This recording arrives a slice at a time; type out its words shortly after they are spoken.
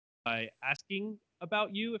by asking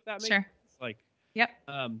about you, if that makes Sure. sense. Like, Yep.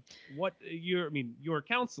 what you're, I mean, you're a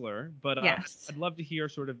counselor, but Yes. I'd love to hear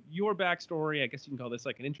sort of your backstory. I guess you can call this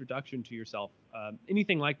like an introduction to yourself.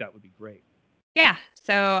 Anything like that would be great. Yeah.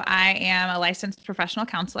 So I am a licensed professional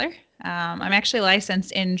counselor. I'm Okay. actually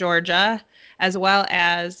licensed in Georgia as well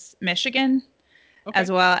as Michigan, Okay.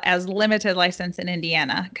 as well as limited license in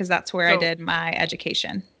Indiana, because that's where I So did my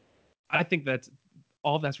education. I think that's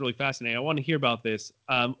really fascinating. I want to hear about this.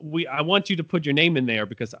 I want you to put your name in there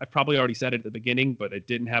because I probably already said it at the beginning, but it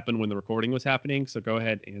didn't happen when the recording was happening. So go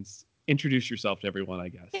ahead and introduce yourself to everyone, I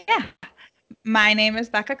guess. Yeah. My name is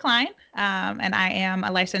Becca Klein, and I am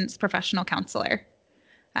a licensed professional counselor,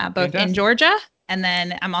 both in Fantastic. Georgia, and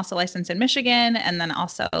then I'm also licensed in Michigan, and then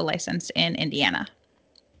also licensed in Indiana.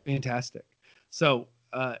 Fantastic. So,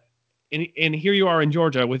 and here you are in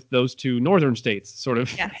Georgia with those two northern states sort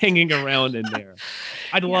of Yes. hanging around in there.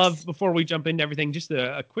 I'd love, Yes. before we jump into everything, just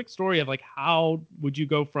a quick story of like how would you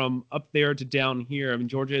go from up there to down here? I mean,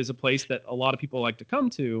 Georgia is a place that a lot of people like to come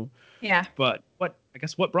to, Yeah. but I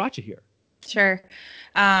guess what brought you here? Sure.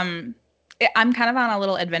 Um, I'm kind of on a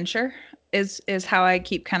little adventure is how I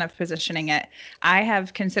keep kind of positioning it. I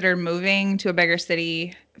have considered moving to a bigger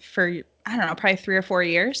city for I don't know, probably 3 or 4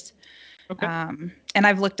 years. Okay. And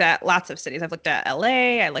I've looked at lots of cities. I've looked at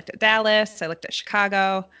LA, I looked at Dallas, I looked at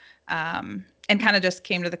Chicago, and kind of just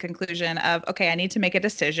came to the conclusion of, okay, I need to make a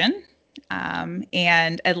decision.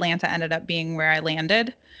 And Atlanta ended up being where I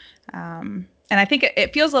landed. And I think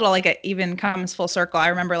it feels a little like it even comes full circle. I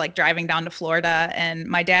remember like driving down to Florida, and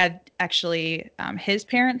my dad actually, his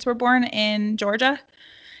parents were born in Georgia.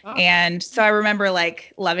 Ah. And so I remember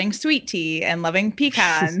like loving sweet tea and loving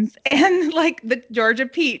pecans and like the Georgia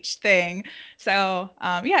peach thing. So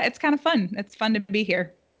yeah, it's kind of fun. It's fun to be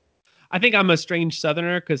here. I think I'm a strange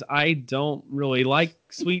Southerner because I don't really like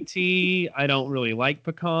sweet tea. I don't really like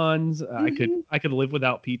pecans. Hmm. I could live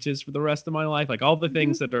without peaches for the rest of my life. Like all the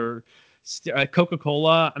things Hmm. that are Coca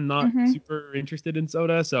Cola. I'm not Hmm. super interested in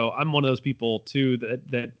soda, so I'm one of those people too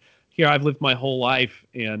that here I've lived my whole life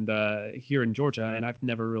and here in Georgia, and I've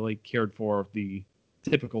never really cared for the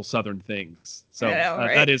typical Southern things. I So know,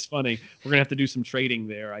 that right? is funny. We're gonna have to do some trading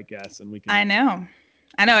there, I guess, and we can. I know.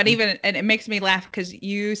 I know. And We, even and it makes me laugh because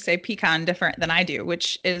you say pecan different than I do,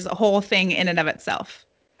 which is a whole thing in and of itself.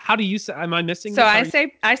 how do you say? Am I missing So this? How I are you?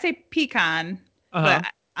 say I say pecan, Uh but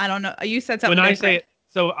huh. I don't know. You said When something I say different. it,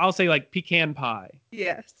 so I'll say like pecan pie,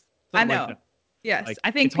 Yes. I something like know. that. Yes. Like I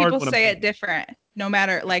it's think hard people when I'm say saying it it. different no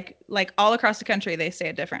matter like all across the country they say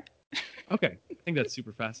it different. Okay, I think that's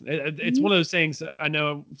super fascinating. It's Hmm. one of those things. I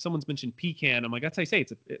know someone's mentioned pecan. I'm like, that's how you say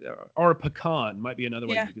it. Or a pecan might be another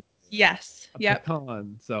way Yeah. you could say it. Yes. A Yep.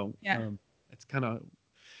 pecan. So Yeah. it's kind of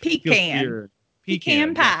feels Pecan. weird.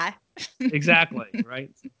 Pecan Pecan, yes, pie. exactly, right.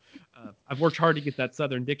 So, I've worked hard to get that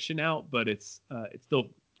Southern diction out, but it still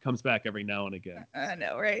comes back every now and again. I So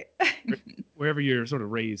know, right? wherever you're sort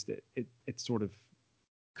of raised, it sort of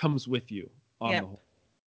comes with you on the Yep. whole.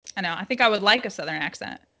 I know. I think I would like a southern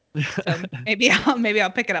accent. So maybe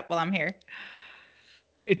I'll pick it up while I'm here.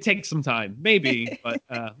 It takes some time, maybe, but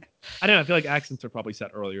I don't know. I feel like accents are probably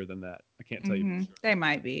set earlier than that. I can't tell you for sure. They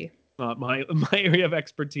might be. Not my my area of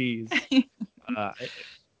expertise. Uh, I,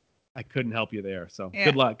 I couldn't help you there. So Yeah.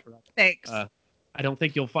 good luck. Thanks. Uh, I don't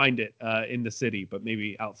think you'll find it in the city, but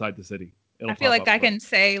maybe outside the city, it'll I feel pop like up I for you. can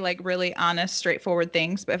say like really honest, straightforward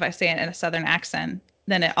things, but if I say it in a southern accent,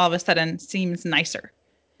 then it all of a sudden seems nicer.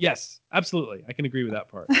 Yes, absolutely. I can agree with that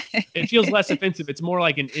part. It feels less offensive. It's more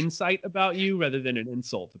like an insight about you rather than an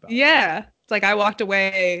insult about you. Yeah. It's like I walked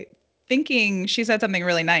away thinking she said something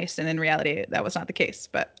really nice, and in reality, that was not the case.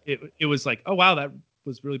 But It was like, oh wow, that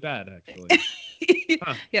was really bad actually.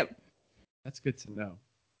 Huh, yep. that's good to know.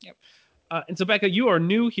 Yep. And so, Becca, you are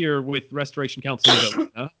new here with Restoration Counseling of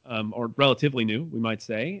Atlanta, or relatively new, we might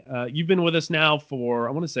say. You've been with us now for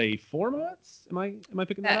I want to say 4 months. Am I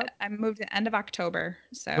picking that up? I moved at end of October.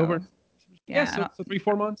 So October. Yeah, yeah, I so don't, 3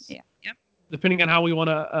 4 months, yeah. Yep. depending on how we want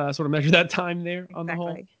to sort of measure that time there on the whole.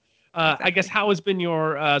 Exactly. I guess Exactly. how has been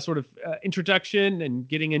your sort of introduction and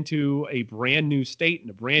getting into a brand new state and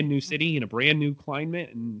a brand new Mhm. city and a brand new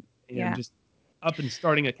climate and Yeah. just up and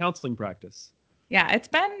starting a counseling practice? Yeah, it's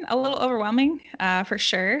been a little overwhelming, for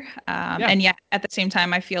sure. Yeah, And yet at the same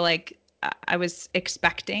time, I feel like I was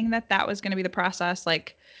expecting that that was going to be the process,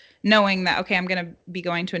 like knowing that, okay, I'm going to be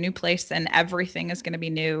going to a new place and everything is going to be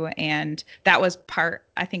new. And that was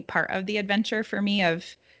I think part of the adventure for me of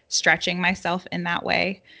stretching myself in that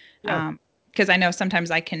way. yeah, Because I know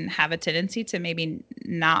sometimes I can have a tendency to maybe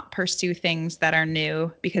not pursue things that are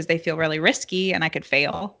new because they feel really risky and I could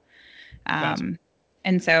fail. gotcha. Um,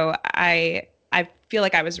 and so I I feel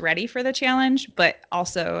like I was ready for the challenge, but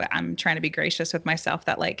also I'm trying to be gracious with myself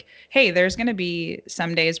that like, hey, there's going to be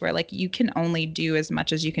some days where like you can only do as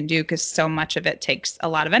much as you can do because so much of it takes a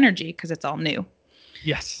lot of energy because it's all new.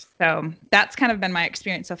 Yes. So that's kind of been my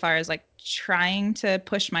experience so far, is like trying to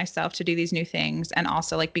push myself to do these new things and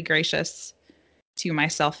also like be gracious to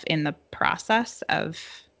myself in the process of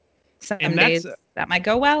And some that's days that might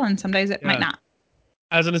go well and some days it might yeah. not.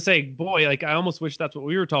 I was gonna say, boy, like I almost wish that's what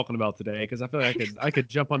we were talking about today, because I feel like I could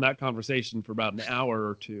jump on that conversation for about an hour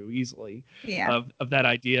or two easily, Yeah. of that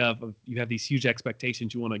idea of you have these huge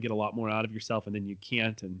expectations, you want to get a lot more out of yourself, and then you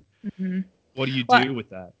can't, and Hmm. what do you Well, do with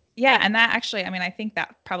that? yeah, and that actually, I mean, I think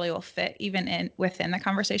that probably will fit even in within the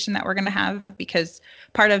conversation that we're going to have, because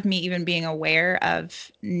part of me even being aware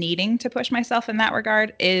of needing to push myself in that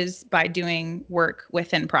regard is by doing work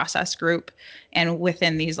within process group and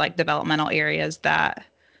within these like developmental areas that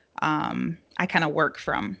I kind of work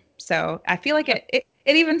from. So I feel like Yeah, it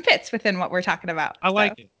even fits within what we're talking about. I So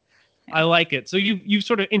like it. yeah, I like it. So you've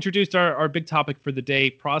sort of introduced our big topic for the day,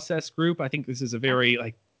 process group. I think this is a yeah, very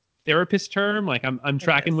like therapist term. Like I'm it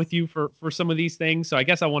tracking is. with you for some of these things. So I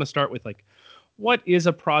guess I want to start with like, what is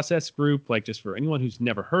a process group? Like just for anyone who's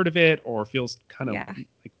never heard of it or feels kind of Yeah,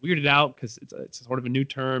 like weirded out because it's sort of a new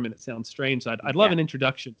term and it sounds strange. So I'd love yeah. an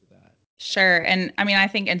introduction to that. Sure. And I mean, I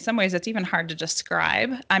think in some ways it's even hard to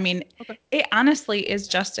describe. I mean, Okay. it honestly is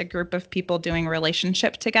just a group of people doing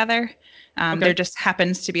relationship together. There Okay. just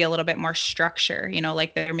happens to be a little bit more structure,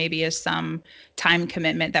 like there maybe is some time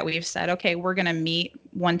commitment that we've said, okay, we're going to meet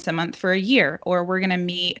once a month for a year, or we're going to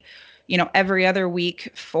meet, every other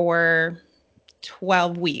week for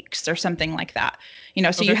 12 weeks or something like that.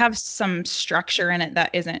 So you Okay. have some structure in it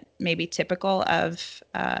that isn't maybe typical of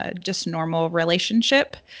just normal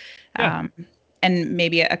relationship, Yeah. um, and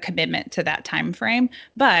maybe a commitment to that time frame.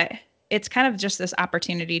 But it's kind of just this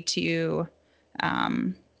opportunity to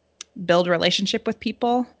um, build relationship with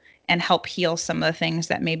people and help heal some of the things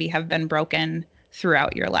that maybe have been broken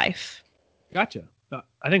throughout your life. Gotcha.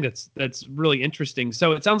 I think that's really interesting.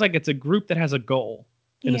 So it sounds like it's a group that has a goal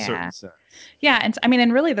in a certain Yeah. sense. Yeah. And I mean,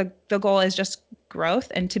 and really the goal is just growth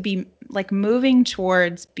and to be like moving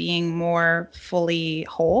towards being more fully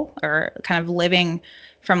whole, or kind of living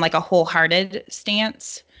from like a wholehearted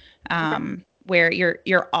stance, Okay. where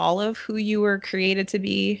you're all of who you were created to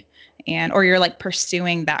be, and or you're like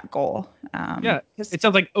pursuing that goal. Yeah, 'Cause it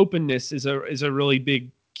sounds like openness is a really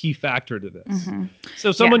big key factor to this. mhm.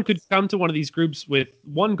 So someone could Yes. come to one of these groups with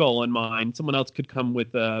one goal in mind. Someone else could come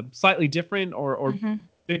with a slightly different or Mhm.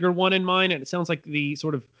 bigger one in mind, and it sounds like the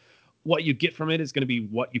sort of what you get from it is going to be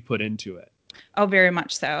what you put into it. Oh, very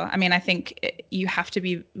much so. I mean, I think you have to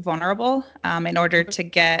be vulnerable in order Okay. to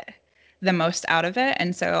get the most out of it.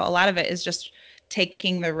 And so a lot of it is just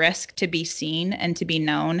taking the risk to be seen and to be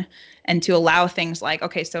known, and to allow things like,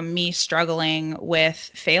 okay, so me struggling with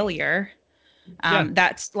failure, Yeah.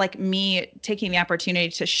 that's like me taking the opportunity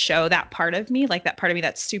to show that part of me, like that part of me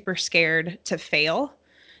that's super scared to fail,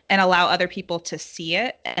 and allow other people to see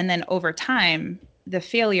it. And then over time, the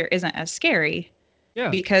failure isn't as scary Yeah.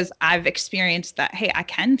 because I've experienced that, hey, I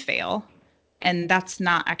can fail. And that's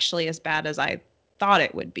not actually as bad as I thought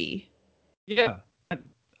it would be. Yeah.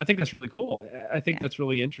 I think that's really cool. I think Yeah. that's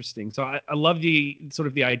really interesting. So I love the sort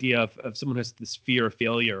of the idea of someone who has this fear of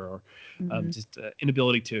failure or Hmm. just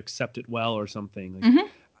inability to accept it well or something. Like, Hmm.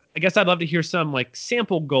 I guess I'd love to hear some like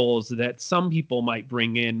sample goals that some people might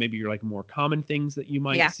bring in. Maybe you're like more common things that you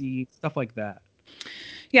might Yeah. see, stuff like that.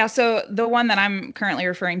 Yeah. So the one that I'm currently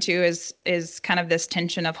referring to is kind of this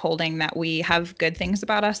tension of holding that we have good things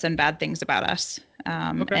about us and bad things about us.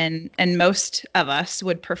 Okay. And most of us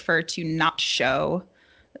would prefer to not show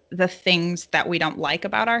the things that we don't like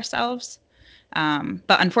about ourselves.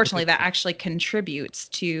 But unfortunately, Okay. that actually contributes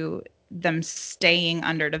to them staying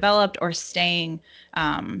underdeveloped or staying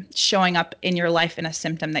showing up in your life in a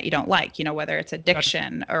symptom that you don't like, whether it's Gotcha.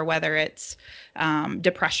 addiction or whether it's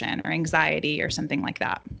depression or anxiety or something like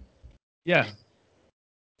that. Yeah.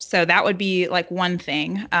 So that would be like one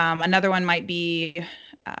thing. Another one might be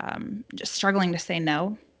just struggling to say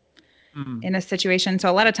no Mm. in a situation.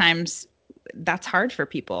 So a lot of times that's hard for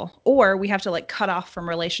people, or we have to like cut off from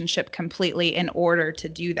relationship completely in order to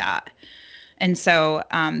do that. And so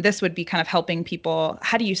this would be kind of helping people.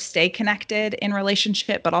 How do you stay connected in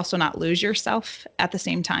relationship, but also not lose yourself at the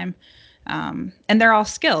same time? And they're all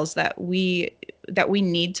skills that we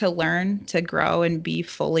need to learn to grow and be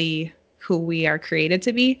fully who we are created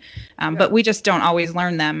to be. Yeah. But we just don't always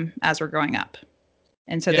learn them as we're growing up.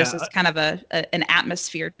 And so this Yeah. is kind of an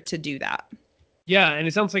atmosphere to do that. Yeah. And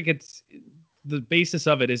it sounds like it's the basis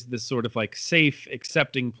of it is this sort of like safe,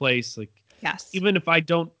 accepting place. Like Yes. even if I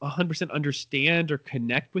don't 100% understand or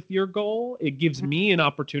connect with your goal, it gives Mhm. me an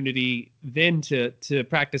opportunity then to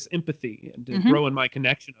practice empathy and to Mhm. grow in my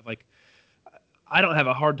connection of like, I don't have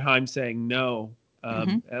a hard time saying no,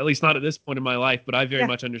 Mhm. at least not at this point in my life, but I very Yeah.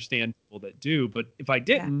 much understand people that do. But if I Yeah.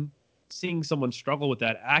 didn't, seeing someone struggle with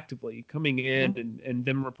that actively, coming in Mhm. and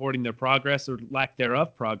them reporting their progress or lack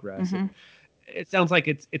thereof progress, Mhm. it sounds like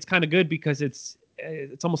it's kind of good because it's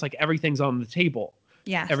almost like everything's on the table,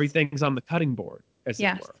 Yes. everything's on the cutting board, as it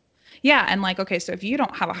Yes. were. Yeah. And like, okay, so if you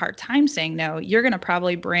don't have a hard time saying no, you're going to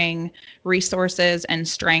probably bring resources and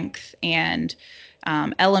strength and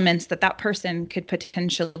elements that that person could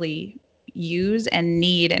potentially use and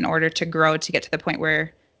need in order to grow to get to the point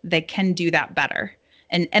where they can do that better.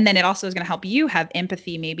 And then it also is going to help you have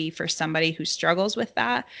empathy maybe for somebody who struggles with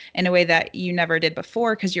that in a way that you never did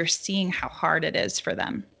before because you're seeing how hard it is for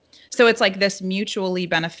them. So it's like this mutually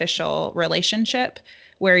beneficial relationship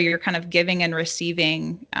where you're kind of giving and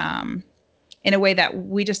receiving in a way that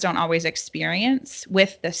we just don't always experience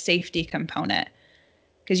with the safety component.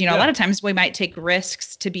 Because, you know, a lot Yeah. of times we might take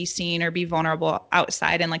risks to be seen or be vulnerable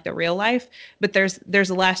outside in like the real life, but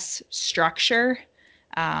there's less structure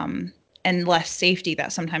um, and less safety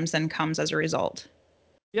that sometimes then comes as a result.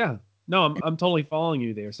 Yeah. No, I'm totally following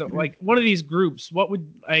you there. So Mhm. like one of these groups, what would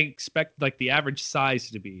I expect like the average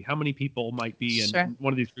size to be? How many people might be Sure. in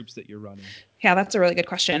one of these groups that you're running? Yeah, that's a really good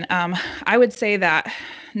question. I would say that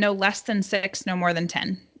no less than six, no more than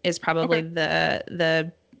 10 is probably Okay.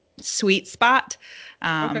 the sweet spot.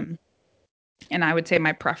 Okay. Um, and I would say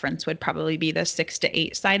my preference would probably be the 6 to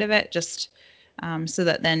 8 side of it, just so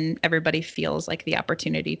that then everybody feels like the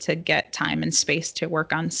opportunity to get time and space to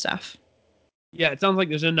work on stuff. Yeah, it sounds like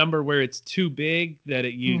there's a number where it's too big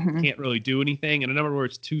that you Hmm. can't really do anything, and a number where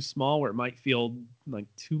it's too small where it might feel like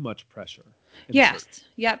too much pressure in a Yes. certain.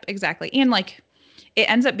 Yep. Exactly. And like it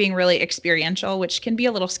ends up being really experiential, which can be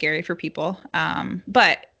a little scary for people.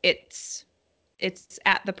 But it's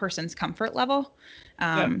at the person's comfort level.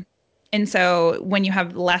 Yeah. Um, and so when you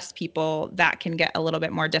have less people, that can get a little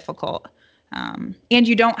bit more difficult. And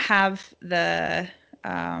you don't have the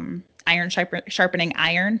sharpening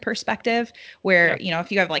iron perspective, where, Yeah. you know,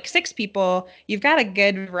 if you have like 6 people, you've got a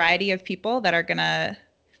good variety of people that are going to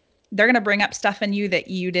they're going to bring up stuff in you that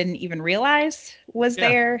you didn't even realize was Yeah.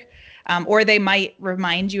 there. Or they might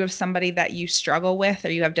remind you of somebody that you struggle with or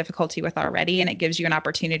you have difficulty with already. And it gives you an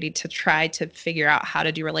opportunity to try to figure out how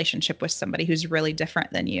to do relationship with somebody who's really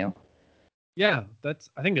different than you. Yeah.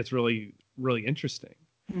 I think that's really, really interesting.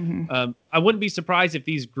 Hmm. I wouldn't be surprised if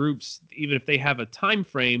these groups, even if they have a time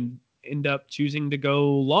frame, end up choosing to go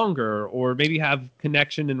longer or maybe have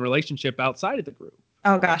connection and relationship outside of the group.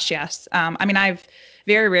 Oh gosh, yes. I mean, I've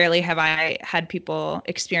very rarely have I had people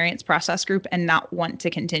experience process group and not want to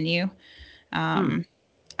continue. Hmm. Um,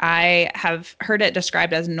 I have heard it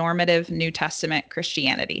described as normative New Testament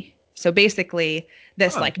Christianity. So basically,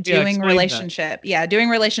 this Huh. like Yeah. doing Explain that. relationship, yeah, doing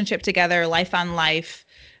relationship together, life on life,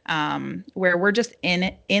 where we're just in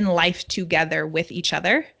life together with each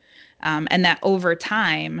other, and that over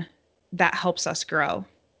time, that helps us grow.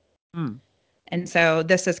 Hmm. And so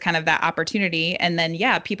this is kind of that opportunity. And then,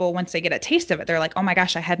 yeah, people, once they get a taste of it, they're like, oh my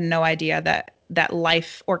gosh, I had no idea that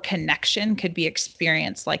life or connection could be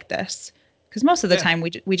experienced like this. Because most of the Yeah. time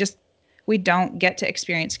we don't get to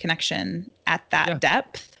experience connection at that Yeah.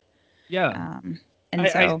 depth. Yeah. Um, and I, I,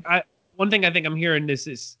 so, I, one thing I think I'm hearing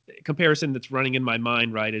is comparison that's running in my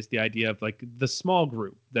mind, right? Is the idea of like the small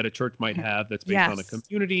group that a church might have that's based on a yes,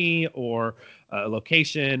 community or a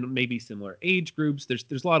location, maybe similar age groups. There's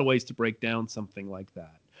a lot of ways to break down something like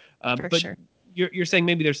that. for But sure. you're saying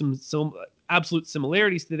maybe there's some absolute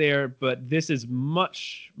similarities to there, but this is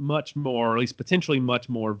much more, or at least potentially much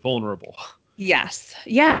more vulnerable. Yes.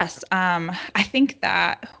 Yes. I think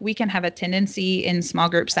that we can have a tendency in small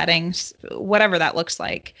group settings, whatever that looks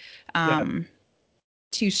like, Yeah. um,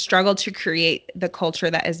 to struggle to create the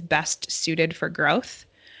culture that is best suited for growth.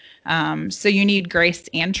 So you need grace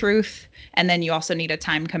and truth, and then you also need a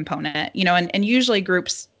time component, you know, and usually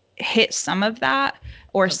groups hit some of that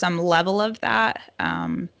or Yeah. some level of that.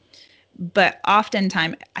 But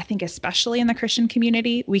oftentimes, I think, especially in the Christian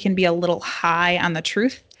community, we can be a little high on the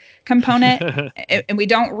truth component, and we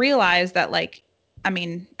don't realize that, like, I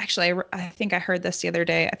mean, actually, I think I heard this the other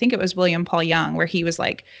day. I think it was William Paul Young, where he was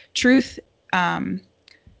like, truth, um,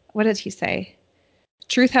 what did he say?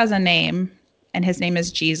 Truth has a name, and his name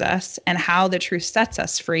is Jesus. And how the truth sets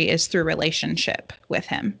us free is through relationship with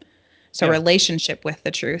him. So, Yeah. relationship with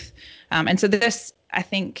the truth. And so, this, I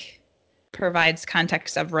think, provides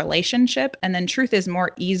context of relationship, and then truth is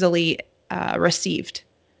more easily received.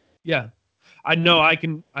 Yeah. I know I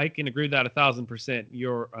can agree with that 1,000%.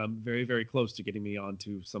 You're very very close to getting me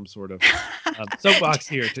onto some sort of soapbox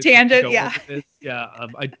here to Tangent, go yeah. over this. Yeah,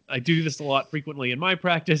 I do this a lot frequently in my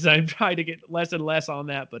practice. I'm trying to get less and less on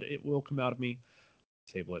that, but it will come out of me.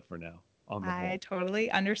 Table it for now on the I whole.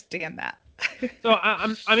 totally understand that. So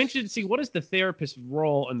I'm interested to see what is the therapist's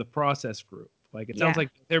role in the process group. Like it sounds Yeah.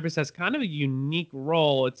 like the therapist has kind of a unique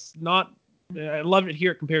role. It's not. I love it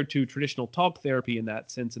here compared to traditional talk therapy in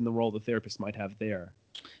that sense, in the role the therapist might have there.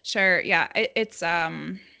 Sure. Yeah. It's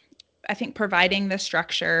I think providing the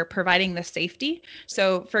structure, providing the safety.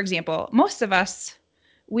 So, for example, most of us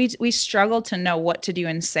we struggle to know what to do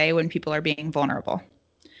and say when people are being vulnerable.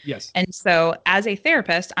 Yes. And so, as a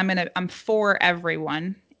therapist, I'm for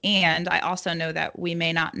everyone, and I also know that we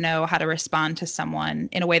may not know how to respond to someone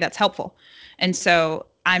in a way that's helpful. And so,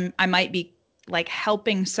 I might be like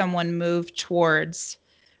helping someone move towards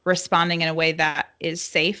responding in a way that is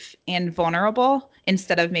safe and vulnerable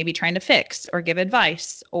instead of maybe trying to fix or give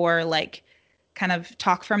advice or like kind of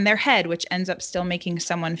talk from their head, which ends up still making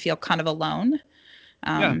someone feel kind of alone.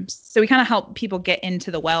 Yeah. So we kind of help people get into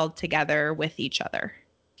the well together with each other.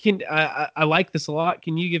 Can I like this a lot?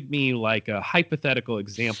 Can you give me like a hypothetical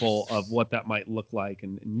example of what that might look like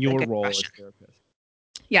in A your good role as question. therapist?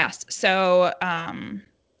 Yes. So,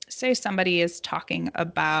 say somebody is talking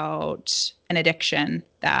about an addiction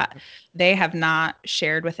that they have not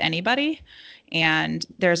shared with anybody, and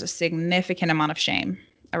there's a significant amount of shame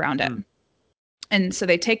around it. Mm, And so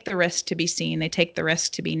they take the risk to be seen, they take the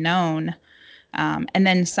risk to be known. And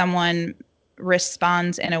then someone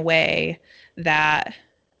responds in a way that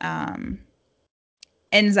um,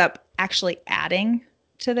 ends up actually adding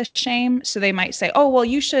to the shame. So they might say, "Oh, well,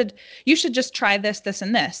 you should just try this, this,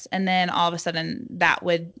 and this," and then all of a sudden that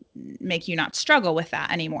would make you not struggle with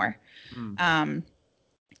that anymore. mm. Um,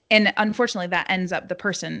 and unfortunately, that ends up the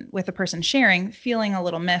person sharing feeling a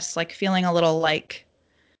little missed, like feeling a little like,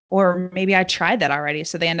 or maybe I tried that already.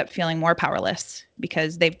 So they end up feeling more powerless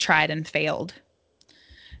because they've tried and failed.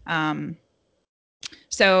 Um,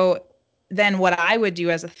 So then what I would do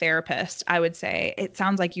as a therapist, I would say, it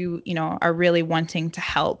sounds like you are really wanting to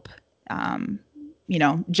help, um,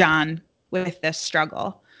 John with this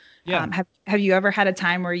struggle. Yeah. Have you ever had a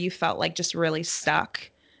time where you felt like just really stuck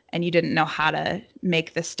and you didn't know how to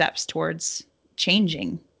make the steps towards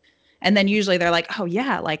changing? And then usually they're like, "Oh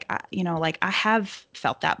yeah, like like I have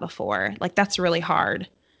felt that before. Like that's really hard."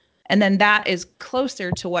 And then that is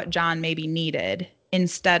closer to what John maybe needed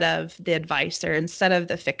instead of the advice or instead of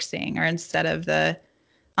the fixing or instead of the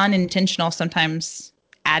unintentional, sometimes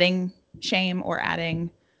adding shame or adding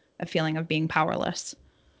a feeling of being powerless.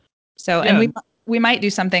 So, and Yeah. we might do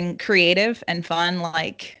something creative and fun,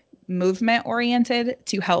 like movement oriented,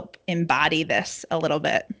 to help embody this a little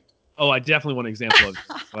bit. Oh, I definitely want an example of this.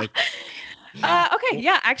 I like that. Okay, Well,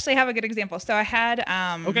 yeah, actually, I have a good example. So I had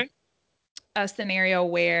okay. a scenario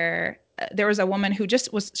where there was a woman who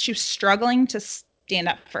she was struggling to stand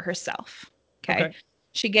up for herself. Okay. Okay.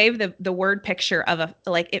 She gave the word picture of a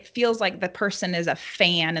like it feels like the person is a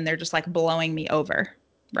fan and they're just like blowing me over,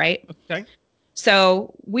 right? Okay.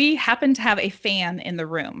 So we happen to have a fan in the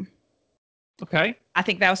room. Okay. I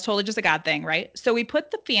think that was totally just a God thing, right? So we put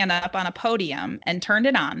the fan up on a podium and turned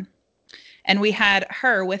it on. And we had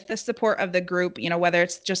her with the support of the group, whether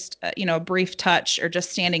it's just, a brief touch or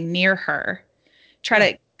just standing near her, try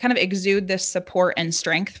Yeah. to kind of exude this support and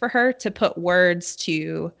strength for her to put words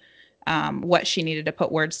to what she needed to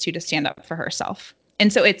put words to stand up for herself.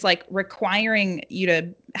 And so it's like requiring you to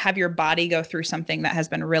have your body go through something that has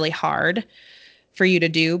been really hard for you to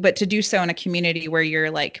do, but to do so in a community where you're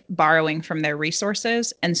like borrowing from their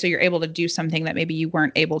resources. And so you're able to do something that maybe you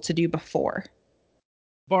weren't able to do before.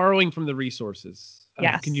 Borrowing from the resources. Can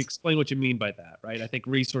you Yes. explain what you mean by that? Right. I think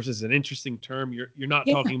resources is an interesting term. You're not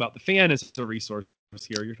Yeah. talking about the fan as a resource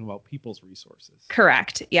here. You're talking about people's resources.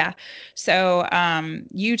 Correct. Yeah. So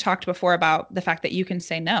you talked before about the fact that you can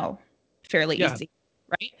say no fairly Yeah. easy,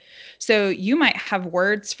 right? So you might have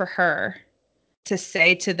words for her to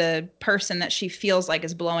say to the person that she feels like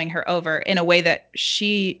is blowing her over in a way that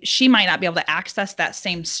she might not be able to access that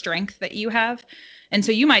same strength that you have. And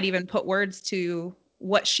so you might even put words to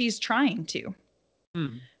what she's trying to Hmm.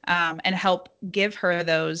 and help give her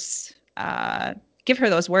those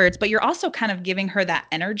words. But you're also kind of giving her that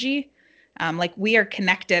energy. Like we are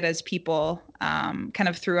connected as people, kind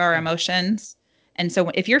of through our Yeah. emotions. And so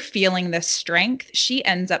if you're feeling this strength, she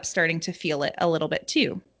ends up starting to feel it a little bit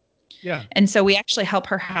too. Yeah. And so we actually help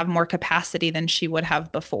her have more capacity than she would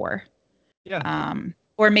have before. Yeah.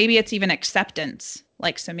 Or maybe it's even acceptance.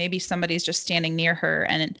 Like, so maybe somebody's just standing near her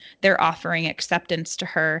and they're offering acceptance to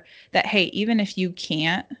her that, hey, even if you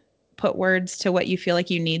can't put words to what you feel like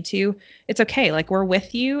you need to, it's okay. Like we're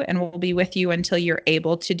with you and we'll be with you until you're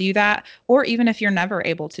able to do that, or even if you're never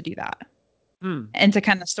able to do that. Hmm. And to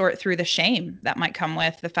kind of sort through the shame that might come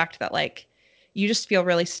with the fact that like you just feel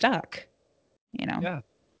really stuck, you know? Yeah.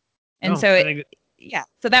 And No, so, I think yeah,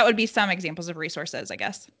 so that would be some examples of resources, I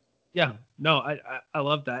guess. yeah, no, I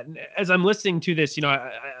love that. And as I'm listening to this,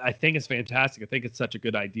 I think it's fantastic. I think it's such a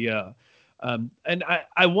good idea. And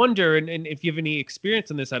I wonder, and if you have any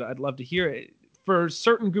experience in this, I'd love to hear it. For a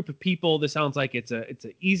certain group of people, this sounds like it's an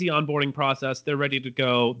easy onboarding process. They're ready to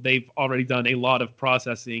go. They've already done a lot of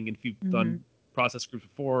processing, and if you've Hmm. done process groups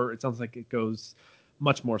before, it sounds like it goes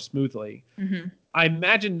much more smoothly. Hmm. I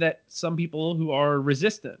imagine that some people who are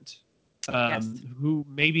resistant, Yes. who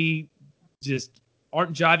maybe just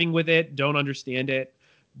aren't jiving with it, don't understand it,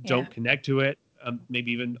 Yeah. don't connect to it,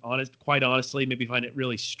 maybe even quite honestly, maybe find it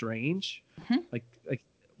really strange. Hmm. Like,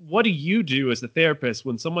 what do you do as the therapist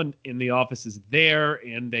when someone in the office is there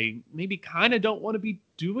and they maybe kind of don't want to be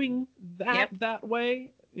doing Yep. that way?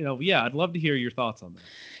 Yeah, I'd love to hear your thoughts on that.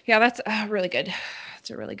 Yeah, that's really good. That's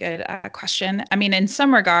a really good question. I mean, in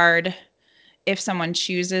some regard, if someone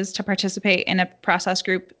chooses to participate in a process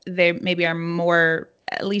group, they maybe are more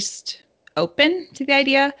at least open to the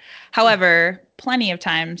idea. Hmm. However, plenty of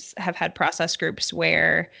times have had process groups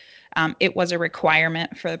where it was a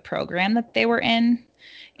requirement for the program that they were in.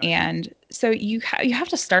 Gotcha. And so you have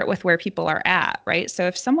to start with where people are at, right? So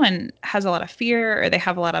if someone has a lot of fear or they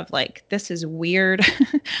have a lot of like this is weird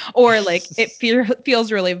or like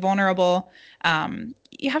feels really vulnerable,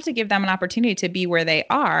 you have to give them an opportunity to be where they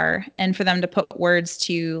are and for them to put words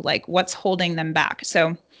to like what's holding them back.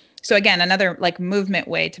 So again, another like movement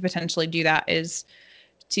way to potentially do that is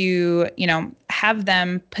to, have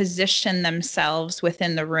them position themselves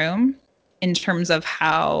within the room in terms of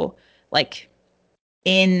how like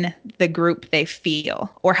in the group they feel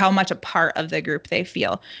or how much a part of the group they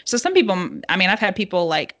feel. So some people, I mean, I've had people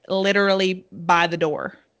like literally by the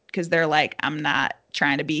door because they're like, I'm not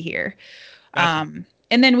trying to be here. Gotcha.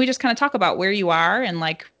 And then we just kind of talk about where you are and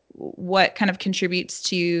like what kind of contributes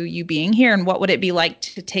to you being here and what would it be like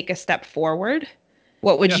to take a step forward? Yeah.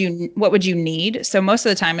 What would you need? So most of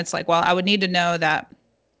the time it's like, well, I would need to know that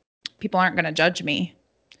people aren't going to judge me,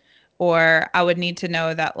 or I would need to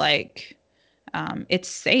know that like it's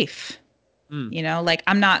safe. Mm. Like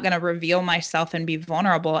I'm not going to reveal myself and be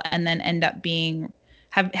vulnerable and then end up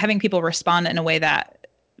having people respond in a way that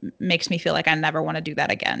makes me feel like I never want to do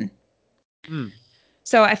that again. Mm.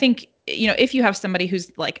 So I think, if you have somebody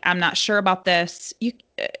who's like, I'm not sure about this,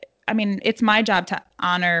 I mean, it's my job to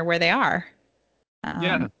honor where they are,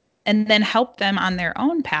 Yeah. and then help them on their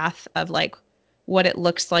own path of like what it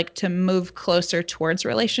looks like to move closer towards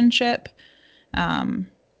relationship, um,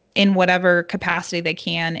 in whatever capacity they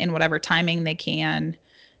can, in whatever timing they can.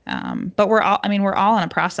 But we're all in a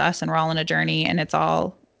process and we're all in a journey, and it's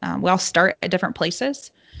all, we all start at different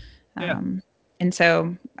places. Yeah. Um, and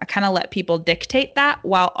so I kind of let people dictate that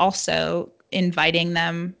while also inviting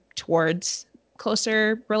them towards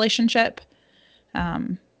closer relationship,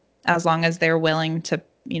 um, as long as they're willing to,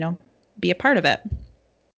 be a part of it.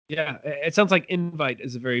 Yeah, it sounds like invite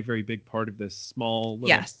is a very, very big part of this. Small little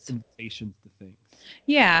Yes. invitations to things.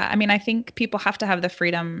 Yeah. I mean, I think people have to have the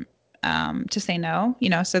freedom to say no,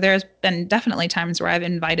 so there's been definitely times where I've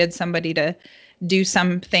invited somebody to do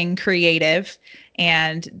something creative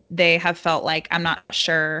and they have felt like I'm not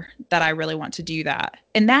sure that I really want to do that.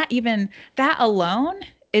 And that alone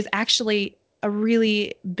is actually a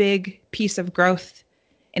really big piece of growth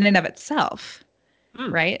in and of itself.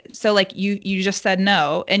 Hmm. Right? So like you just said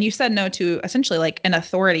no, and you said no to essentially like an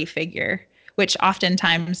authority figure, which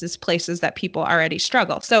oftentimes is places that people already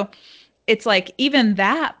struggle. So it's like even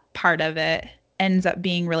that part of it ends up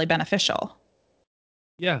being really beneficial.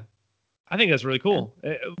 Yeah, I think that's really Yeah. cool.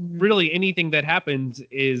 Mhm. Really, anything that happens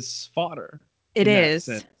is fodder It in that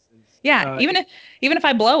sense. is. Yeah, Uh, even if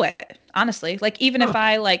I blow it, honestly, like even if huh.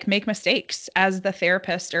 I like make mistakes as the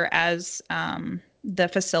therapist or as the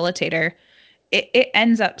facilitator, it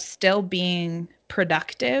ends up still being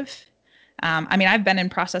productive. I mean, I've been in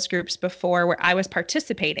process groups before where I was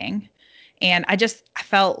participating and I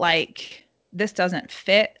felt like this doesn't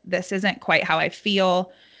fit. This isn't quite how I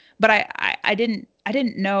feel. But I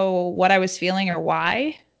didn't know what I was feeling or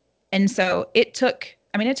why. And so it took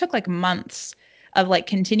like months of like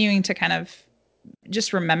continuing to kind of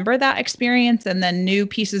just remember that experience, and then new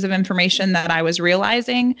pieces of information that I was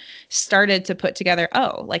realizing started to put together,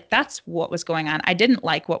 oh, like that's what was going on. I didn't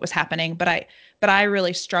like what was happening, but I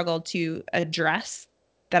really struggled to address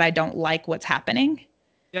that I don't like what's happening.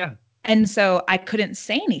 Yeah. And so I couldn't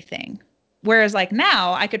say anything. Whereas like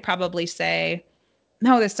now I could probably say,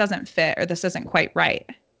 no, this doesn't fit or this isn't quite right.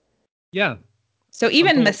 Yeah. So I'm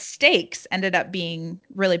even told. mistakes ended up being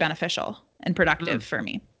really beneficial and productive Mm. for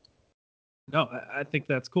me. No, I think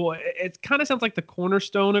that's cool. It kind of sounds like the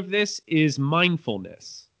cornerstone of this is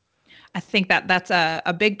mindfulness. I think that that's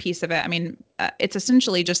a big piece of it. I mean, it's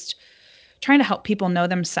essentially just trying to help people know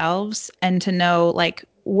themselves and to know like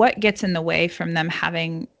what gets in the way from them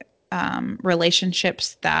having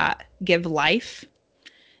relationships that give life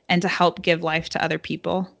and to help give life to other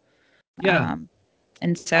people. Yeah.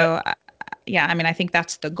 And I, so, yeah, I mean, I think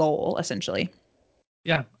that's the goal essentially.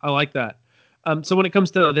 yeah, I like that. So when it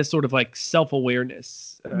comes to this sort of like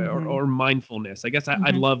self-awareness Hmm. or mindfulness, I guess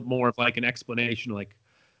I'd Hmm. love more of like an explanation, like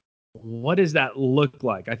what does that look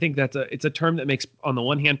like? I think it's a term that makes on the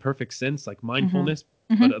one hand perfect sense, like Hmm. mindfulness,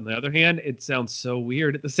 Hmm. but on the other hand, it sounds so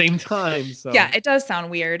weird at the same time. Yeah, So it does sound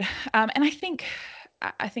weird. And I think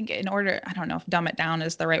in order, I don't know if dumb it down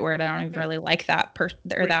is the right word. I don't even yeah, really like that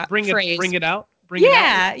or that bring phrase. it out, bring it out.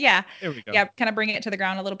 Yeah, yeah. There we go. Yeah, kind of bring it to the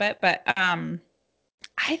ground a little bit, but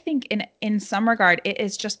I think in some regard it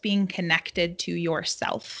is just being connected to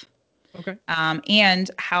yourself. Okay. And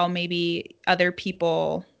how maybe other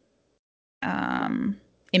people um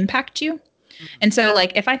impact you. Mhm. And so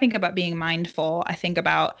like if I think about being mindful, I think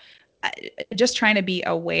about uh, just trying to be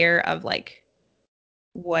aware of like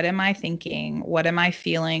what am I thinking? What am I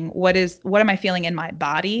feeling? What am I feeling in my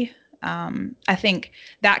body? I think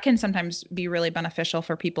that can sometimes be really beneficial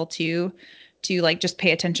for people to like just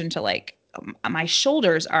pay attention to like my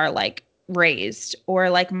shoulders are like raised or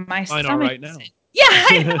like my Mine are stomach right is now. yeah,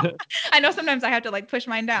 I know. I know sometimes I have to like push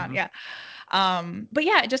mine down. Mhm. Yeah. But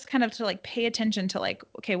yeah, just kind of to like pay attention to like,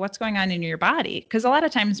 okay, what's going on in your body? Because a lot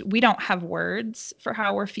of times we don't have words for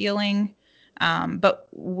how we're feeling, but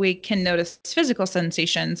we can notice physical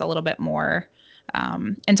sensations a little bit more.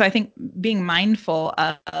 And so I think being mindful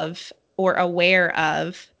of or aware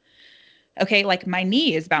of, okay, like my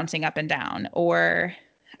knee is bouncing up and down, or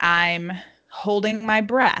I'm holding my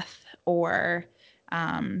breath, or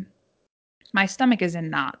um, my stomach is in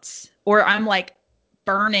knots, or I'm like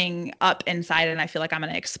burning up inside and I feel like I'm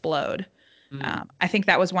going to explode. Mm. I think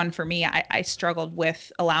that was one for me. I struggled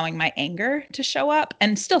with allowing my anger to show up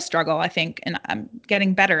and still struggle, I think, and I'm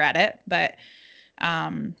getting better at it. But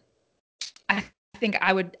um, I think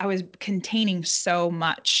I was containing so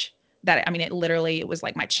much that, I mean, it was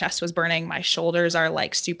like my chest was burning. My shoulders are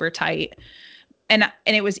like super tight. And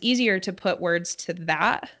it was easier to put words to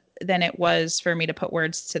that than it Yeah. was for me to put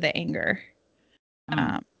words to the anger. Mm.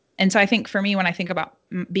 Um, and so I think for me, when I think about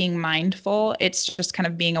being mindful, it's just kind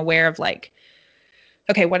of being aware of like,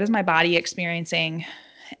 okay, what is my body experiencing?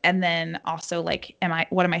 And then also like,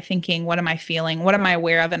 what am I thinking? What am I feeling? What am I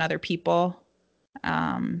aware of in other people?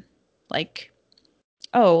 Um, like,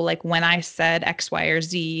 oh, like when I said X, Y, or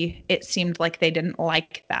Z, it seemed like they didn't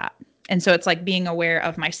like that. And so it's like being aware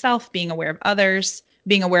of myself, being aware of others,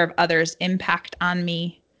 being aware of others' impact on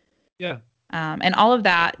me. Yeah. And all of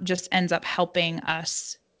that just ends up helping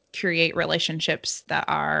us create relationships that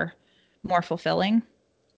are more fulfilling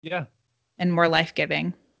Yeah. and more life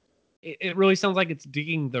giving. It really sounds like it's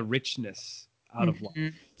digging the richness out of Hmm.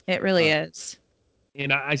 life. It really Uh, is.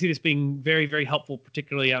 and I see this being very, very helpful.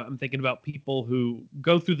 Particularly, I'm thinking about people who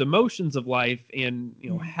go through the motions of life and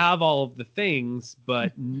have all of the things,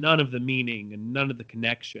 but none of the meaning and none of the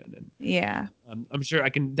connection. And Yeah. I'm sure I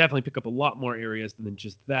can definitely pick up a lot more areas than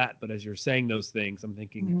just that. But as you're saying those things, I'm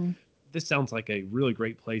thinking Mhm. this sounds like a really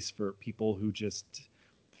great place for people who just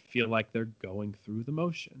feel like they're going through the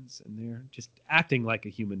motions and they're just acting like a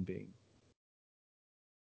human being.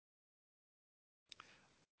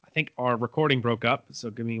 I think our recording broke up, so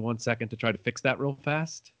give me 1 second to try to fix that real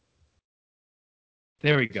fast.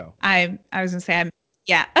 There we go. I was gonna say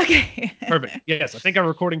yeah, okay. Perfect. Yes, I think our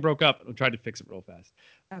recording broke up. I tried to fix it real fast.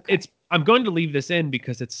 Okay. I'm going to leave this in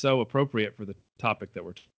because it's so appropriate for the topic that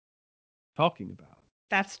we're talking about.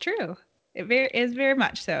 That's true. Is very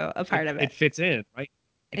much so a It part of it. it fits in, right?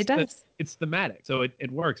 It It's does. it's thematic, so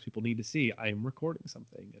it works. People need to see I am recording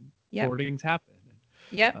something, and Yep. recordings happen.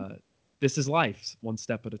 Yep. And, this is life, one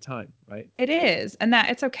step at a time, right? It is. And that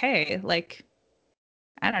it's okay. Like,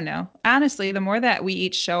 I don't know. Honestly, the more that we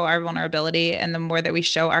each show our vulnerability and the more that we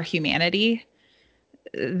show our humanity,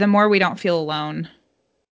 the more we don't feel alone,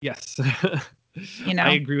 Yes, you I know?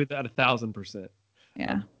 agree with that 1,000%.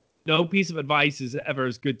 Yeah. Um, no piece of advice is ever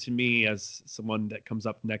as good to me as someone that comes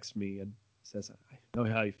up next to me and says, "I know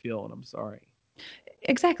how you feel, and I'm sorry."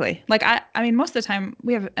 Exactly. Like I mean most of the time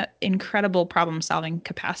we have incredible problem solving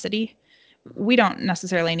capacity. Mhm. We don't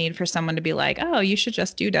necessarily need for someone to be like, "Oh, you should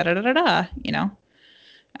just do da da da da da," you know?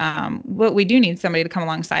 What we do need somebody to come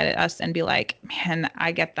alongside us and be like, man,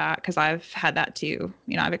 I get that because I've had that too.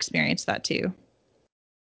 I've experienced that too.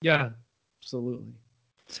 Yeah, absolutely.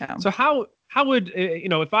 So, So how would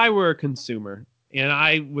if I were a consumer and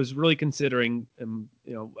I was really considering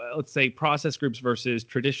let's say process groups versus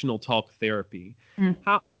traditional talk therapy, mm,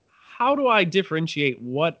 how do I differentiate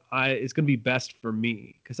what I is going to be best for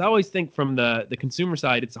me? Because I always think from the consumer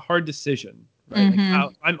side, it's a hard decision, right? Like hmm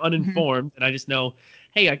how I'm hmm uninformed and I just know,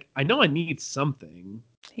 hey, I know I need something.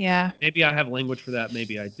 yeah. Maybe I have language for that,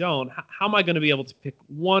 maybe I don't. How am I going to be able to pick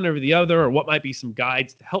one over the other, or what might be some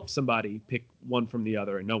guides to help somebody pick one from the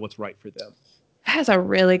other and know what's right for them? That's a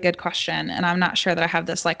really good question. And I'm not sure that I have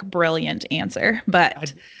this like brilliant answer, I,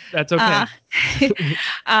 but that's uh, okay.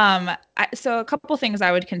 so a couple things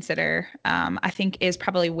I would consider, I think is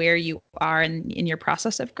probably where you are in your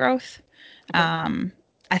process of growth. Okay. Um,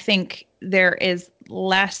 I think there is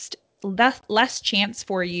less chance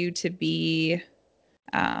for you to be,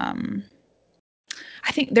 um,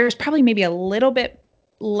 I think there's probably maybe a little bit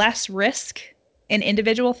less risk in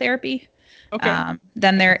individual therapy Okay.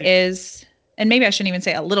 than I can there think. is, and maybe I shouldn't even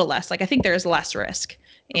say a little less. Like I think there is less risk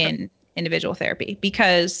Okay. in individual therapy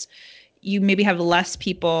because you maybe have less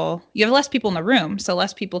people, you have less people in the room, so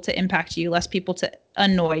less people to impact you, less people to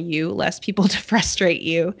annoy you, less people to frustrate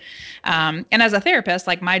you. And as a therapist,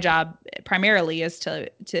 like my job primarily is to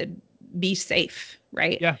be safe,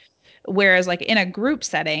 right? Yeah. Whereas like in a group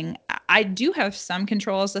setting, I do have some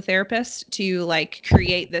control as a therapist to like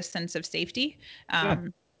create this sense of safety. Yeah.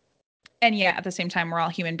 And yeah, at the same time, we're all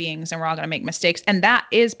human beings and we're all going to make mistakes. And that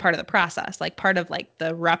is part of the process. Like part of like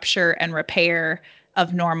the rupture and repair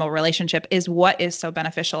of normal relationship is what is so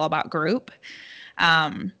beneficial about group.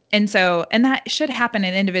 And that should happen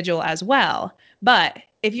in individual as well. But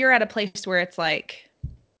if you're at a place where it's like,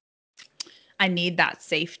 I need that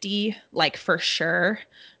safety, like for sure,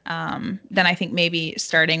 then I think maybe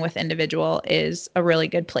starting with individual is a really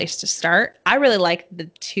good place to start. I really like the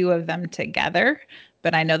two of them together,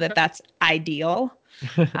 but I know that that's ideal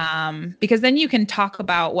because then you can talk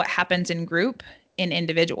about what happens in group in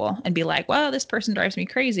individual and be like, well, this person drives me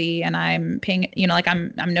crazy and I'm paying, like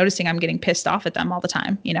I'm noticing I'm getting pissed off at them all the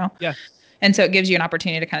time. Yeah. And so it gives you an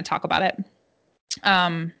opportunity to kind of talk about it.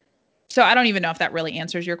 Um, so I don't even know if that really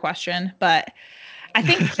answers your question, but I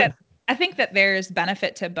think that I think that there's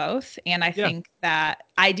benefit to both, and I Yeah. think that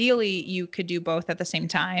ideally you could do both at the same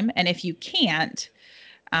time. And if you can't,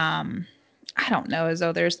 um, I don't know as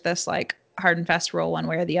though there's this like hard and fast rule one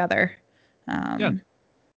way or the other. Yeah. Um,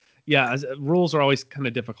 Yeah. Rules are always kind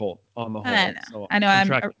of difficult on the I whole. know. So I know. I'm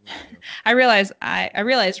tracking with I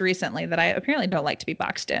realized recently that I apparently don't like to be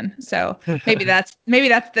boxed in. So you. maybe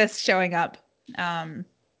that's this showing up. Um,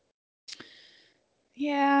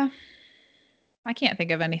 yeah, I can't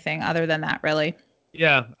think of anything other than that really.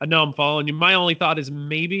 Yeah, I know I'm following you. My only thought is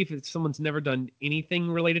maybe if someone's never done anything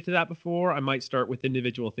related to that before, I might start with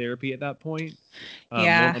individual therapy at that point. One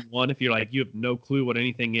Yeah. on one, if you're like you have no clue what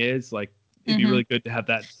anything is, like it'd be hmm really good to have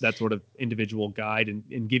that sort of individual guide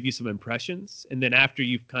and give you some impressions. And then after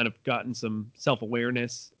you've kind of gotten some self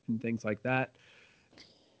awareness and things like that,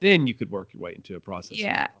 then you could work your way into a process group.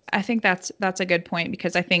 Yeah, I think that's a good point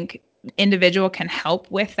because I think individual can help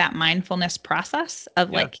with that mindfulness process of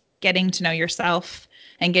Yeah. like getting to know yourself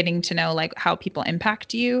and getting to know like how people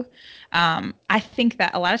impact you. I think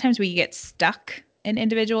that a lot of times we get stuck in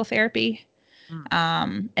individual therapy.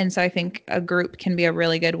 Mm. And so I think a group can be a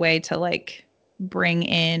really good way to like bring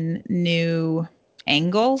in new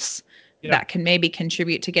angles Yeah. that can maybe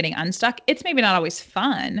contribute to getting unstuck. It's maybe not always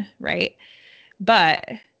fun, right? But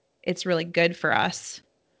it's really good for us.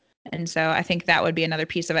 And so I think that would be another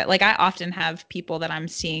piece of it. Like I often have people that I'm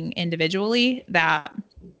seeing individually that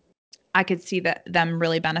I could see that them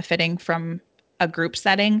really benefiting from a group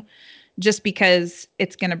setting just because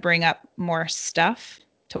it's going to bring up more stuff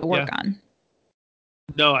to work Yeah. on.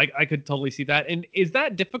 No, I could totally see that. And is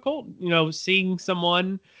that difficult? Seeing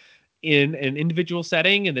someone in an individual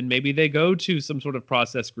setting and then maybe they go to some sort of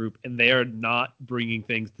process group and they are not bringing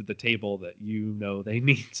things to the table that they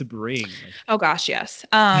need to bring. Like, Oh gosh, yes.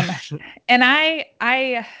 And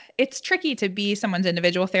it's tricky to be someone's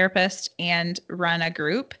individual therapist and run a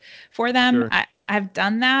group for them. sure. I've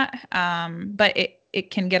done that, but it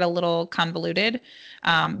can get a little convoluted.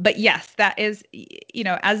 But yes, that is,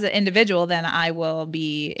 as an individual, then I will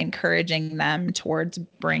be encouraging them towards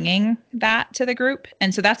bringing that to the group,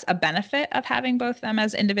 and so that's a benefit of having both them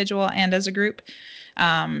as individual and as a group.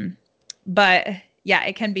 But yeah,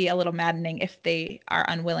 it can be a little maddening if they are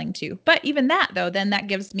unwilling to. But even that, though, then that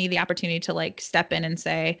gives me the opportunity to like step in and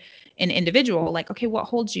say, an individual, like, okay, what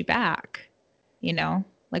holds you back? You know?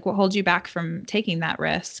 Like what holds you back from taking that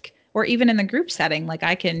risk? Or even in the group setting, like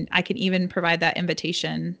I can even provide that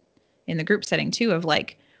invitation in the group setting too of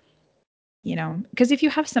like, because if you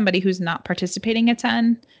have somebody who's not participating a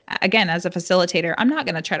ton, again, as a facilitator, I'm not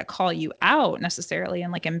going to try to call you out necessarily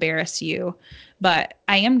and like embarrass you, but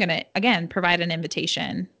I am going to, again, provide an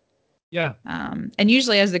invitation. Yeah. And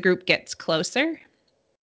usually as the group gets closer,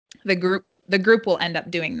 the group will end up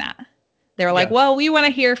doing that. They're like, Yeah. well, we want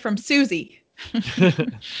to hear from Susie.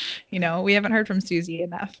 We haven't heard from Susie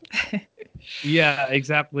enough. Yeah,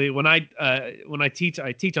 exactly. When I teach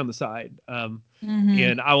on the side, Mm-hmm.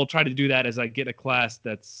 and I will try to do that as I get a class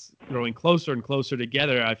that's growing closer and closer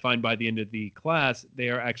together. I find by the end of the class, they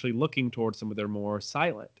are actually looking towards some of their more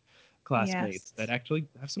silent classmates that Yes. actually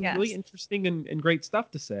have some really Yes. interesting and great stuff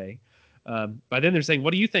to say. By then they're saying,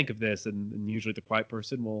 "What do you think of this?" And usually the quiet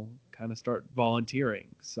person will kind of start volunteering.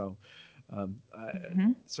 So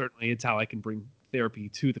Mm-hmm. certainly it's how I can bring therapy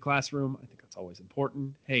to the classroom. I think that's always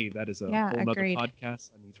important. Hey, that is a Yeah, whole nother agreed.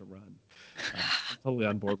 podcast I need to run. I'm totally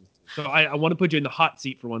on board with you. So I want to put you in the hot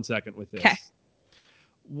seat for 1 second with Okay. this.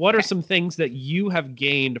 What are Okay. some things that you have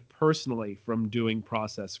gained personally from doing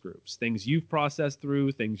process groups? Things you've processed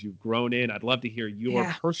through, things you've grown in. I'd love to hear your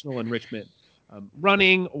Yeah. personal enrichment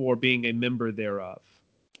running or being a member thereof.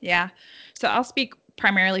 Yeah. So I'll speak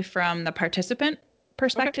primarily from the participant Okay.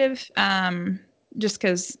 perspective, just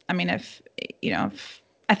because, I mean, if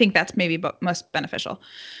I think that's maybe most beneficial.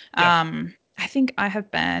 Yeah. I think I have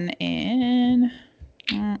been in,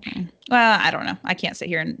 well, I don't know. I can't sit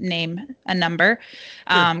here and name a number,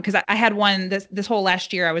 Sure. because I had one this whole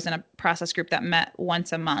last year. I was in a process group that met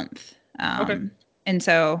once a month, Okay. and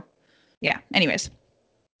so yeah. Anyways,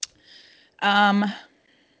 um,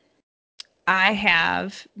 I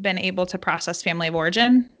have been able to process family of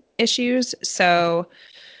origin issues. Okay. So,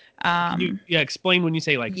 Can you, um, yeah, explain when you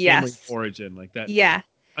say like family of yes. origin, like that? Yeah.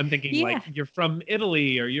 I'm thinking like Yeah. you're from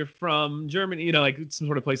Italy or you're from Germany, like some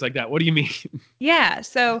sort of place like that. What do you mean? Yeah.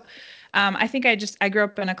 So, I think I grew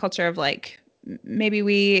up in a culture of like maybe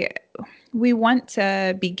we want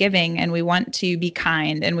to be giving and we want to be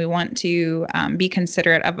kind and we want to be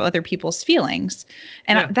considerate of other people's feelings,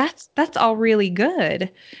 and Yeah. that's all really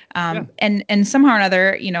good. Yeah. And somehow or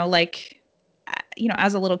another, like,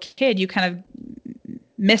 as a little kid, you kind of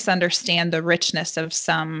misunderstand the richness of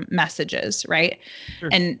some messages, right? Sure.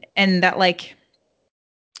 And that, like,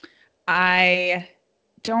 I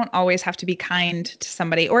don't always have to be kind to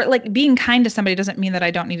somebody, or like being kind to somebody doesn't mean that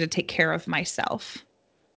I don't need to take care of myself Okay.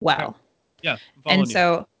 well. Yeah. I'm And following you.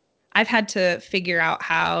 so I've had to figure out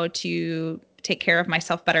how to take care of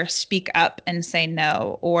myself better, speak up and say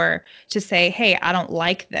no, or to say, hey, I don't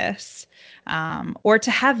like this, or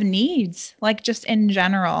to have needs, like just in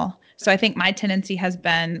general. So I think my tendency has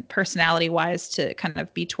been personality wise to kind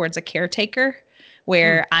of be towards a caretaker, Hmm.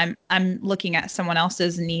 where I'm looking at someone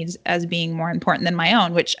else's needs as being more important than my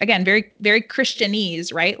own, which again, very, very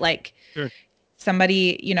Christianese, right? Like Sure.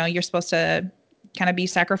 somebody, you're supposed to kind of be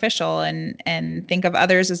sacrificial and think of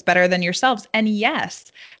others as better than yourselves. And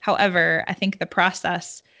yes, however, I think the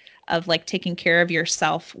process of like taking care of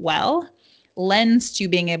yourself well lends to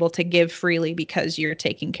being able to give freely because you're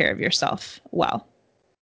taking care of yourself well.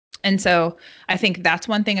 And so I think that's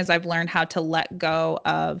one thing, is I've learned how to let go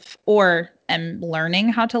of, or am learning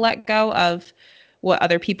how to let go of what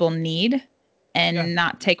other people need Yeah. and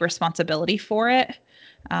not take responsibility for it,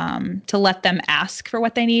 to let them ask for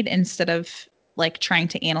what they need instead of like trying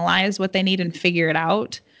to analyze what they need and figure it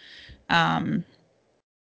out. Um,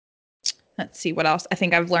 let's see what else. I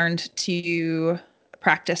think I've learned to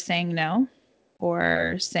practice saying no,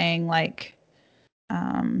 or saying like,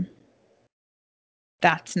 um,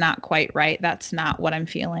 that's not quite right. That's not what I'm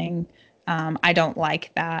feeling. I don't like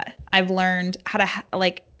that. I've learned how to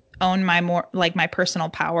like own my more like my personal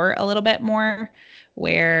power a little bit more,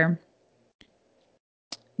 where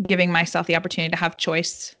giving myself the opportunity to have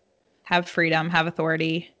choice, have freedom, have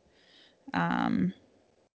authority. Um,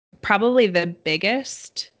 Probably the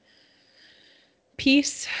biggest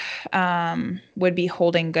piece would be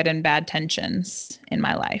holding good and bad tensions in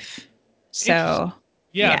my life. Interesting. So,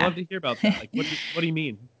 Yeah, I'd yeah. love to hear about that. Like, what do you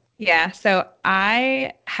mean? Yeah, so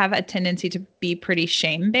I have a tendency to be pretty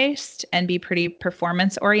shame based and be pretty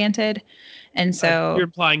performance oriented. And You're so,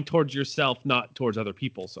 implying towards yourself, not towards other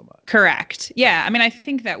people so much. correct. Yeah. Yeah. I mean, I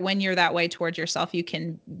think that when you're that way towards yourself, you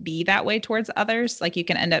can be that way towards others. Like you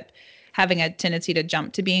can end up having a tendency to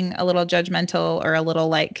jump to being a little judgmental or a little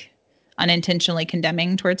like unintentionally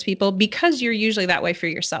condemning towards people because you're usually that way for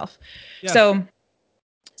yourself. Yeah.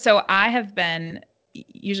 So I have been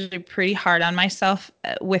usually pretty hard on myself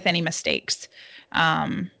with any mistakes.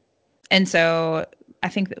 Um, and so I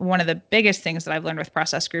think that one of the biggest things that I've learned with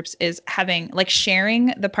process groups is having like sharing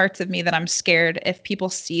the parts of me that I'm scared if people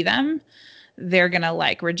see them, they're going to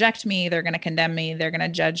like reject me, they're going to condemn me, they're going to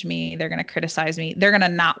judge me, they're going to criticize me, they're going to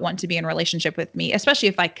not want to be in relationship with me, especially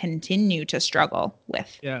if I continue to struggle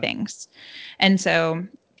with Yeah. things. And so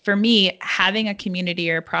for me, having a community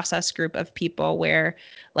or a process group of people where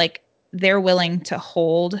like they're willing to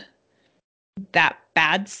hold that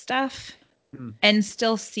bad stuff Mm. and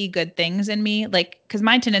still see good things in me, like because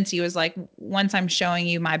my tendency was like once I'm showing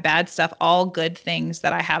you my bad stuff, all good things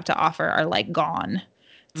that I have to offer are like gone.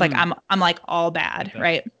 It's like Mm. I'm like all Get bad, that.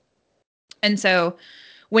 right? And so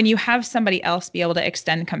when you have somebody else be able to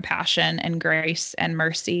extend compassion and grace and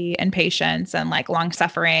mercy and patience and like long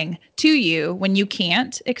suffering to you when you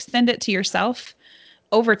can't extend it to yourself,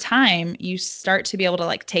 over time you start to be able to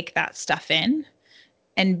like take that stuff in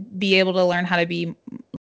and be able to learn how to be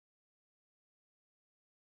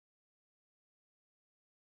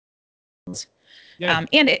Yeah.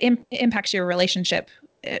 and it impacts your relationship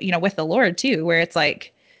with the Lord too, where it's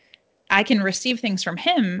like I can receive things from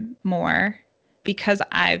him more because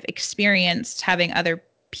I've experienced having other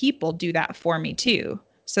people do that for me too.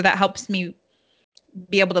 So that helps me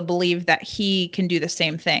be able to believe that he can do the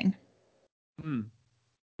same thing Mm.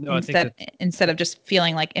 No, I think instead that. instead of just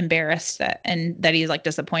feeling like embarrassed and that he's like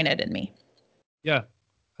disappointed in me. Yeah,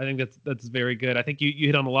 I think that's very good. I think you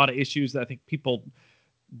hit on a lot of issues that I think people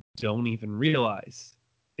don't even realize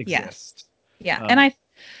Yes. exist. Yeah. And Um,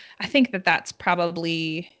 I think that that's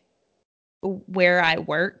probably where I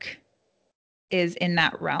work is in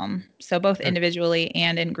that realm. So both yeah. individually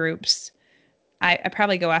and in groups, I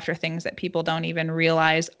probably go after things that people don't even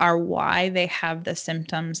realize are why they have the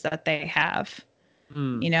symptoms that they have.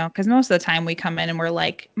 Mm. Because most of the time we come in and we're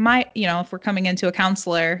like, if we're coming into a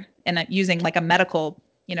counselor and using like a medical,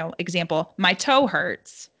 example, my toe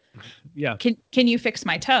hurts. Yeah, Can you fix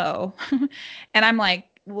my toe? And I'm like,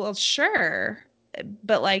 well, sure.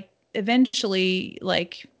 But like eventually,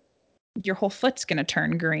 like your whole foot's going to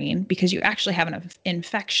turn green because you actually have an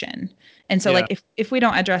infection. And so yeah, like if we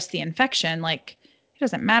don't address the infection, like it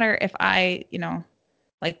doesn't matter if I,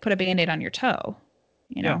 like put a band-aid on your toe,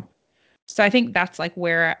 you yeah, know. So I think that's like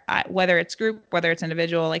where whether it's group, whether it's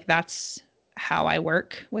individual, like that's how I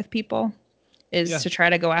work with people is yeah, to try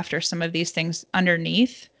to go after some of these things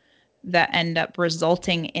underneath that end up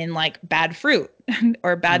resulting in like bad fruit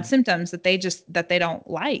or bad mm. symptoms that they don't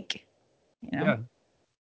like, you know. Yeah.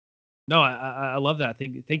 No, I love that.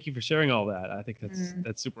 Thank you for sharing all that. I think Mm,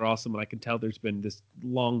 that's super awesome, and I can tell there's been this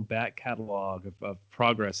long back catalog of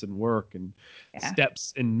progress and work and yeah.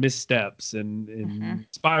 steps and missteps Hmm. and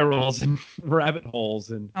spirals and rabbit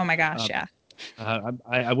holes and Oh my gosh, um, yeah.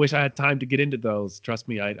 I wish I had time to get into those. Trust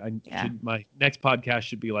me, I Yeah. should. My next podcast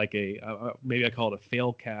should be like maybe I call it a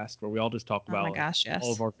fail cast, where we all just talk Oh my about like gosh, all of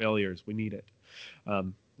yes. our failures. We need it.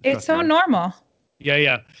 Um, It's Trust me. so normal. Yeah,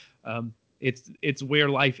 yeah. It's where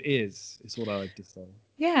life is what I like to say.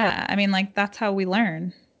 Yeah. I mean, like that's how we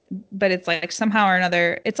learn. But it's like somehow or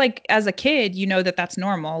another, it's like as a kid, you know that that's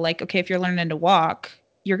normal. Like, okay, if you're learning to walk,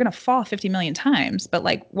 you're going to fall 50 million times. But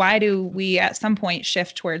like, why do we at some point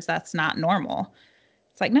shift towards that's not normal?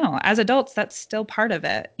 It's like, no, as adults, that's still part of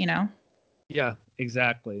it, you know? Yeah,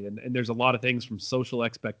 exactly. And there's a lot of things from social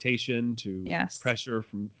expectation to Yes. pressure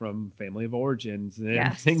from family of origins and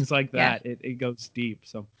Yes. things like Yeah. that. It goes deep.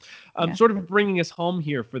 So, Yeah. sort of bringing us home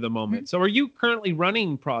here for the Mhm. moment. So, are you currently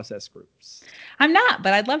running process groups? I'm not,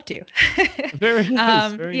 but I'd love to. Very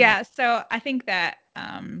nice. Very nice. Yeah. So I think that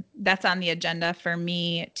that's on the agenda for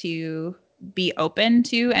me to be open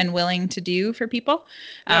to and willing to do for people.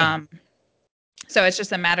 Yeah. Um, so it's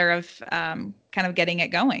just a matter of kind of getting it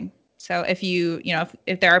going. So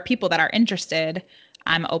if there are people that are interested,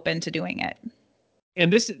 I'm open to doing it.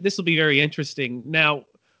 And this will be very interesting. Now,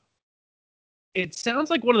 it sounds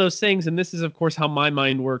like one of those things, and this is of course how my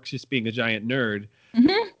mind works, just being a giant nerd. Hmm.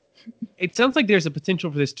 It sounds like there's a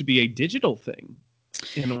potential for this to be a digital thing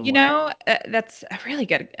in a You way. know, that's a really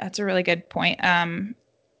good point.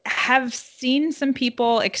 Have seen some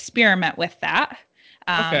people experiment with that.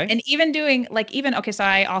 Okay. And even doing like even okay, so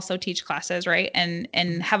I also teach classes, right? And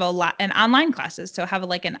have a lot and online classes. So have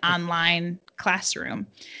like an online classroom.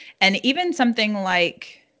 And even something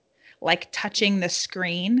like touching the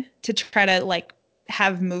screen to try to like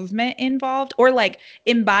have movement involved or like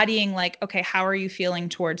embodying like okay how are you feeling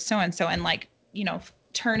towards so and so and like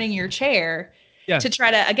turning your chair Yeah. to try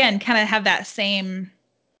to again kind of have that same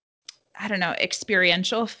I don't know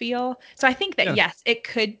experiential feel. So I think that Yeah. yes it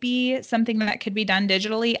could be something that could be done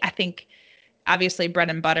digitally. I think obviously bread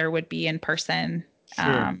and butter would be in person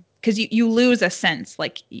Sure. because you lose a sense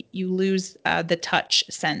like you lose the touch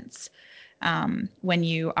sense. when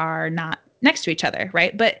you are not next to each other,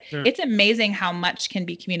 right? But Sure. it's amazing how much can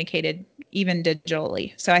be communicated even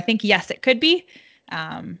digitally. So I think, yes, it could be.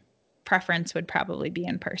 Preference would probably be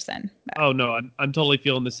in person. But. Oh no, I'm totally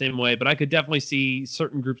feeling the same way, but I could definitely see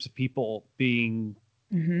certain groups of people being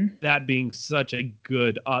such a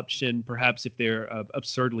good option, perhaps if they're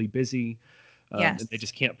absurdly busy, and they Yes.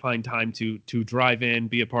 just can't find time to drive in,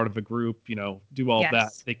 be a part of a group, do all that.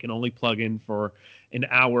 Yes. They can only plug in for an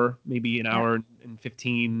hour, maybe an Yep. hour and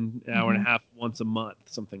 15, an hour and Mm-hmm. a half once a month,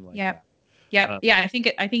 something like Yep. that. Yep. Um, Yeah. I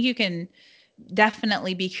think you can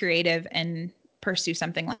definitely be creative and pursue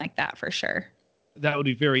something like that for sure. that would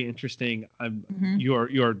be very interesting. Hmm.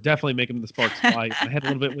 You're definitely making the sparks fly in my head a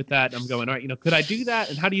little bit with that. I'm going, all right, could I do that?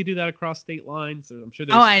 And how do you do that across state lines? So I'm sure Oh,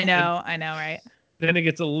 there's, I know, right? then it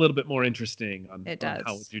gets a little bit more interesting on It how would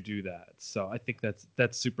does. you do that. So I think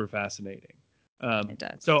that's super fascinating. It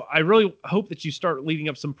does. So I really hope that you start leading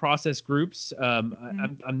up some process groups.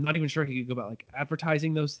 Mhm. I'm not even sure how you go about like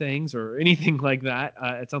advertising those things or anything like that.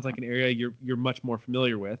 It sounds like an area you're much more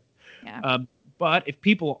familiar with. Yeah. Um, but if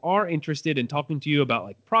people are interested in talking to you about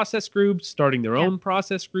like process groups, starting their Yeah. own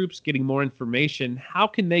process groups, getting more information, how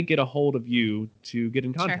can they get a hold of you to get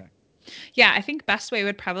in Sure. contact? Yeah, I think best way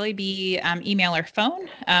would probably be email or phone.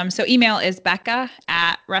 So email is Becca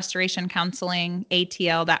at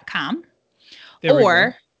restorationcounselingatl.com, There we go.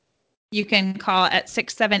 or you can call at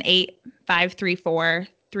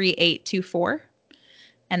 678-534-3824.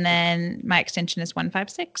 And then my extension is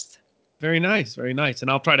 156. Very nice, very nice.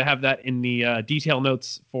 And I'll try to have that in the detail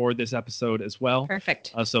notes for this episode as well.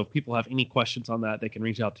 Perfect. So if people have any questions on that, they can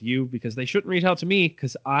reach out to you because they shouldn't reach out to me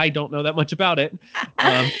because I don't know that much about it.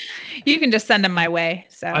 Um, You can just send them my way.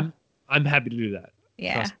 So I'm I'm happy to do that.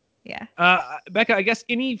 yeah, Trust me. yeah. Becca, I guess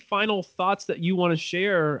any final thoughts that you want to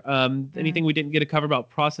share? Mm. Anything we didn't get to cover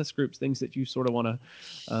about process groups, things that you sort of want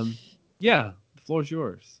to? Yeah, the floor is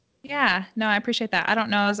yours. Yeah, no, I appreciate that. I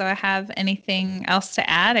don't know as though I have anything else to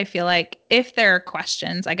add. I feel like if there are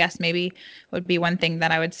questions, I guess maybe would be one thing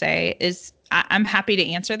that I would say is I'm happy to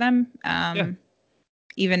answer them. Yeah,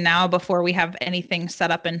 Even now, before we have anything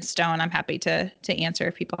set up in stone, I'm happy to answer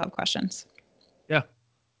if people have questions. yeah.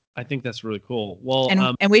 I think that's really cool. Well,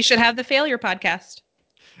 And we should have the failure podcast.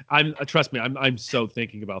 I'm trust me, I'm so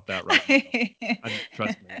thinking about that right now.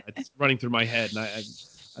 Trust me, it's running through my head, and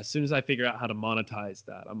as soon as I figure out how to monetize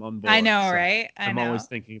that, I'm on I board. know, So right? I I'm always know.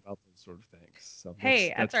 thinking about those sort of things. So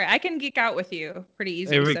Hey, that's all right. I can geek out with you pretty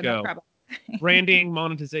there easily, we so no go. problem. Branding,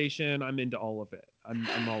 monetization, I'm into all of it.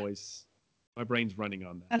 I'm always my brain's running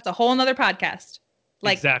on that. That's a whole nother podcast.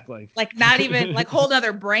 Like, Exactly. like not even like whole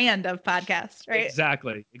nother brand of podcast, right?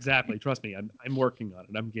 Exactly. Trust me, I'm working on it.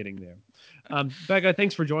 I'm getting there. Becca,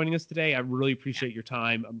 thanks for joining us today. I really Yeah, appreciate your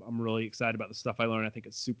time. I'm really excited about the stuff I learned. I think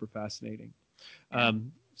it's super fascinating. yeah.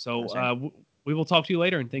 So Pleasure. we will talk to you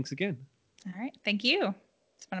later, and thanks again. All right. Thank you.